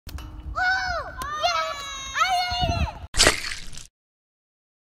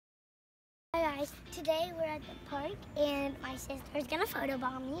guys, today we're at the park and my sister's gonna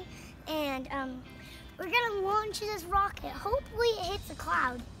photobomb me and we're gonna launch this rocket. Hopefully it hits a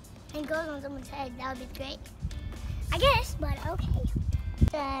cloud and goes on someone's head. That would be great, I guess, but okay.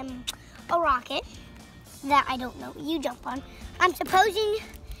 A rocket that I don't know, you jump on. I'm supposing you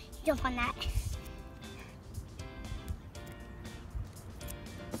jump on that.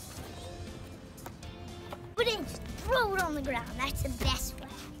 Put it and throw it on the ground. That's the best way.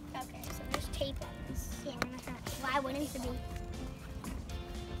 Okay, so there's tape on this. Yeah, why wouldn't it be?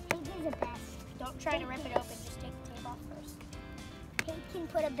 Tape is the best. Don't try to rip it open, just take the tape off first. Tape can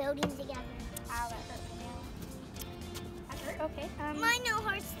put a building together. Ow, that hurt my nail. That hurt? Okay. My nail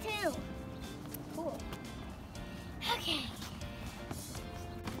hurts too. Cool. Okay.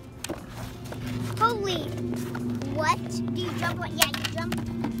 Holy, what? Do you jump on? Yeah, you jump.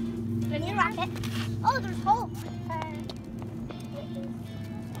 Then you rocket. Oh, there's holes.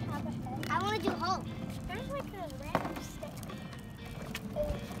 I want to do holes. There's like a random stick.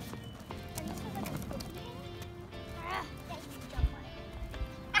 And this is like a cookie hand. Yeah, you jump on it.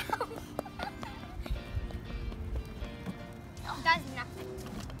 Ow. It does nothing.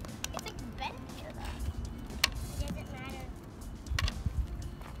 It's like bent here though. It doesn't matter.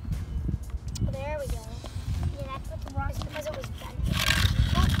 Oh, there we go. Yeah, that's what the rock It's because it was bent.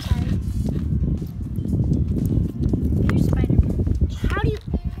 Oh, sorry. Here's Spider-Man. How do you?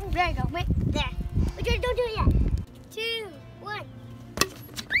 Oh, there you go. Wait, there. But don't do it yet. 2, 1.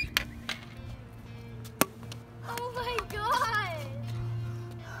 Oh my god!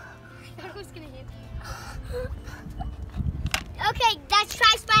 I was gonna hit me. Okay, let's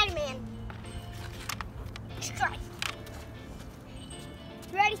try Spider-Man. Let's try.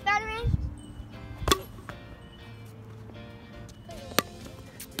 You ready, Spider-Man?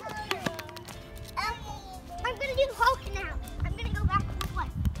 I'm gonna do the Hulk now. I'm gonna go back this way.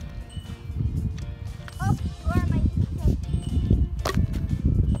 Oh, where am I?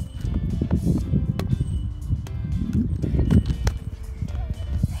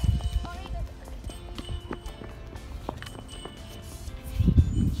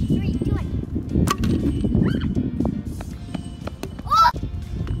 Three, two, one. Oh!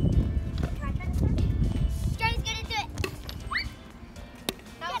 Johnny's gonna do it.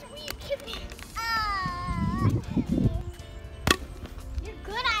 That was weak. You're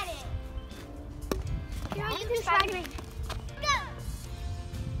good at it. Here, you can try to make it. Go!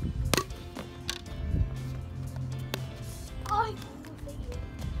 Oh, I can't believe it.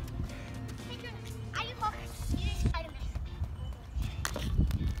 I do Hulk. You do Spider-Man.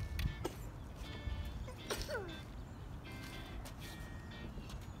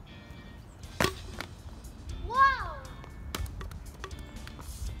 Whoa!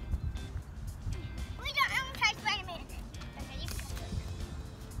 I'm gonna try Spider-Man. Okay, you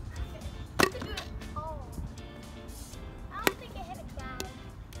can do it. Oh. I don't think it hit a cloud.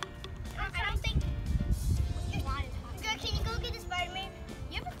 I don't think. Girl, can you go get the Spider-Man?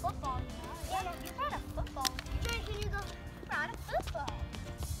 You have a football, you know? Yeah. You brought a football. Girl, can you go? You brought a football.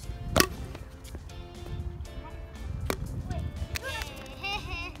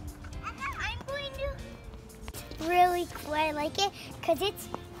 I'm going to really cool. I like it because it's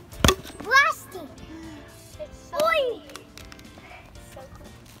blasting. It's so Oi! cool. It's so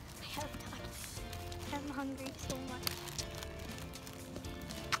cool. I have time. I'm hungry so much.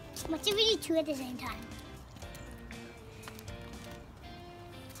 What if we do two at the same time?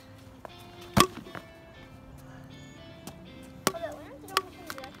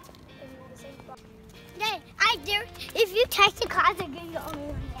 I dare. If you touch the clouds, they're going to go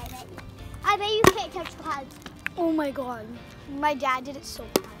only one way. I bet you can't touch the clouds. Oh my god. My dad did it so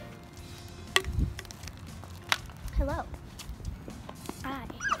bad. Hello. I am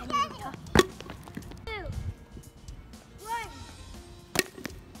tough. 2, 1.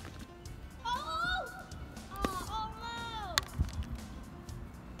 Oh! Almost.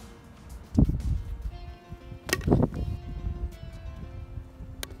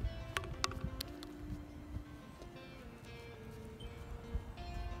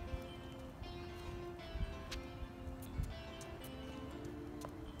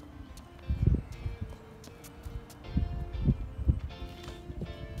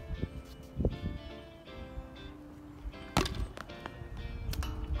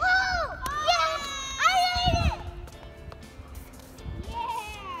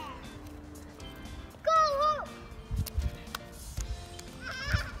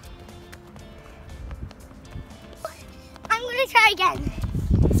 Try again.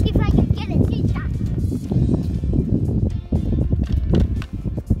 See if I can get it this time.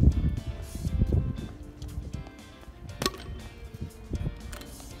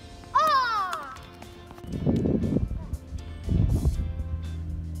 Oh!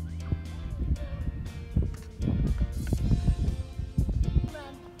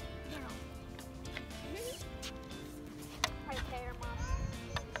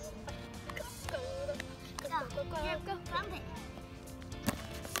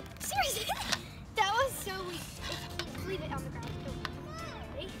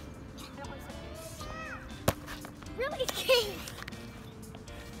 Okay,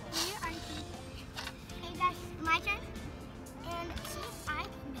 guys, my turn. And see if I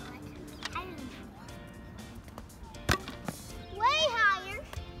can do it. I don't know. Way higher.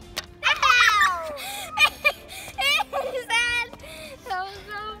 Ow! That was so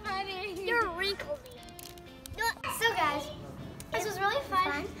funny. You're wrinkled. So guys, this was really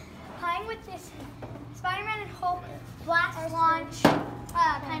fun. Playing with this Spider-Man and Hulk blast launch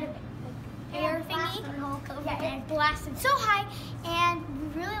kind of air thingy. Yeah, and it blasted so high, and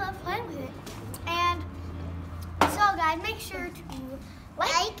we really love playing with it. And so guys, make sure to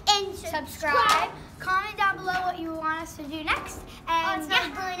Like and subscribe. Comment down below what you want us to do next. And it's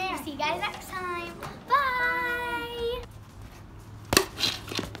not blue in air. see you guys next time.